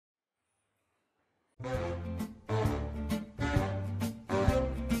Hi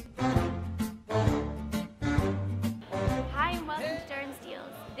and welcome to Durham's Deals.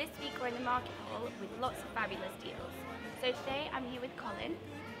 This week we're in the market hall with lots of fabulous deals. So today I'm here with Colin,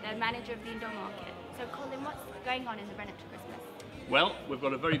 the manager of the indoor market. So Colin, what's going on in the run-up to Christmas? Well, we've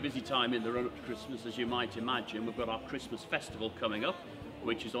got a very busy time in the run-up to Christmas, as you might imagine. We've got our Christmas festival coming up,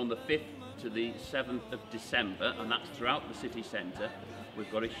 which is on the 5th to the 7th of December, and that's throughout the city centre. We've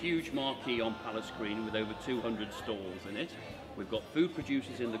got a huge marquee on Palace Green with over 200 stalls in it. We've got food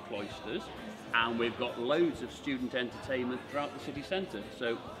producers in the cloisters, and we've got loads of student entertainment throughout the city centre.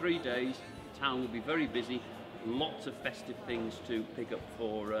 So 3 days, town will be very busy. Lots of festive things to pick up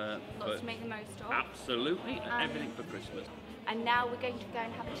for... Lots to make the most of. Absolutely, everything for Christmas. And now we're going to go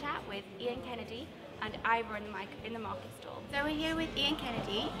and have a chat with Ian Kennedy and Ivor in the market stall. So we're here with Ian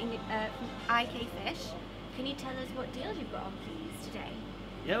Kennedy from IK Fish. Can you tell us what deals you've got on please today?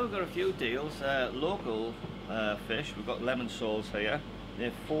 Yeah, we've got a few deals. Local fish, we've got lemon soles here.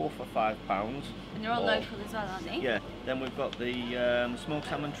 They're 4 for £5. And they're all local as well, aren't they? Yeah. Then we've got the smoked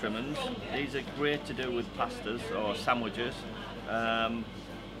salmon trimmings. These are great to do with pastas or sandwiches.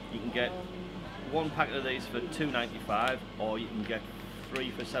 You can get one packet of these for £2.95, or you can get 3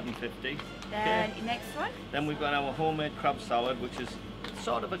 for £7.50. Then next one. Then we've got our homemade crab salad, which is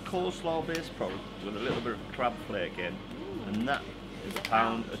sort of a coleslaw-based product with a little bit of crab flake in, and that is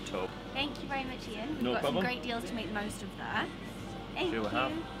 £1 a tub. Thank you very much, Ian. We've No got problem. some great deals to make the most of that. Thank you.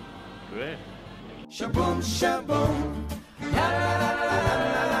 Have. Great. Shaboom, shaboom, la la la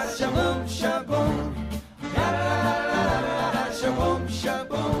la la, shaboom, shaboom, la la la la la, shaboom,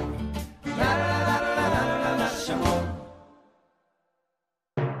 shaboom, la la la la, shaboom.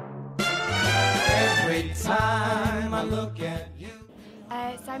 Every time I look at you.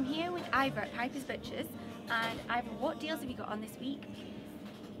 So I'm here with Ivor at Piper's Butchers, and Ivor, what deals have you got on this week?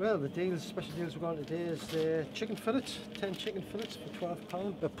 Well, the deals, special deals we've got today is the chicken fillets, 10 chicken fillets for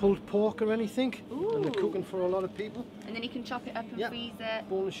 £12. A pulled pork or anything, Ooh. and they're cooking for a lot of people. And then you can chop it up and freeze it.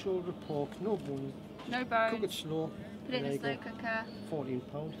 Boneless shoulder of pork, no bones. No bones. Cook it slow. Put it in a slow cooker. £14.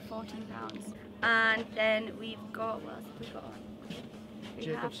 £14. And then we've got, what else have we got on?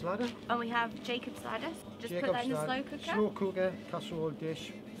 Jacob's ladder. And we have Jacob's ladder. Just put that in the slow cooker. Slow cooker, casserole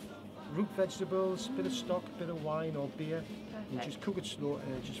dish, root vegetables, bit of stock, bit of wine or beer. Perfect. And just cook it slow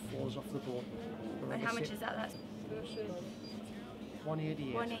and it just falls off the bone. And how much is that? That's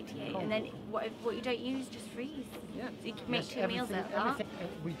 £1.88. £1.88. And then what you don't use, just freeze. Yeah. So you can make two meals out of that.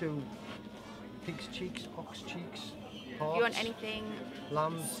 Everything. We do pig's cheeks, ox cheeks, hearts. You want anything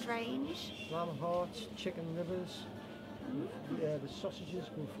lambs, strange? lamb hearts, chicken livers. The sausages,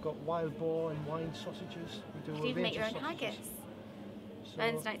 we've got wild boar and wine sausages. We do You can even make your own sausages. haggis. So,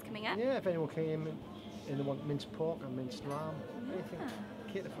 Burns night's coming up. yeah, if anyone came in and they want minced pork and minced lamb, anything,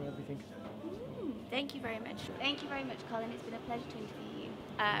 cater for everything. Thank you very much. Thank you very much, Colin. It's been a pleasure to interview you.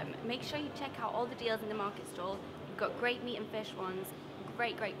 Make sure you check out all the deals in the market stall. We've got great meat and fish ones,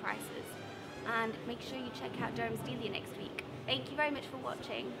 great prices. And make sure you check out Durham's Dealia next week. Thank you very much for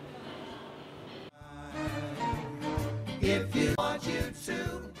watching. If you want you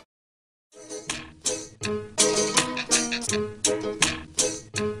to.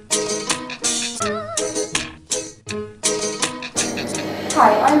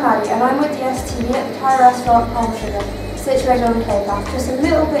 Hi, I'm Maddie and I'm with DSTV at the Thai restaurant Palm Sugar, situated on Claypath, just a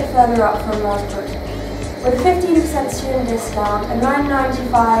little bit further up from Rosewood. With a 15% student discount, a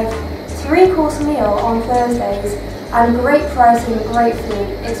 £9.95 3-course meal on Thursdays, and great pricing, great food,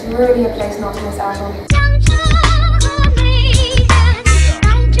 it's really a place not to miss out on.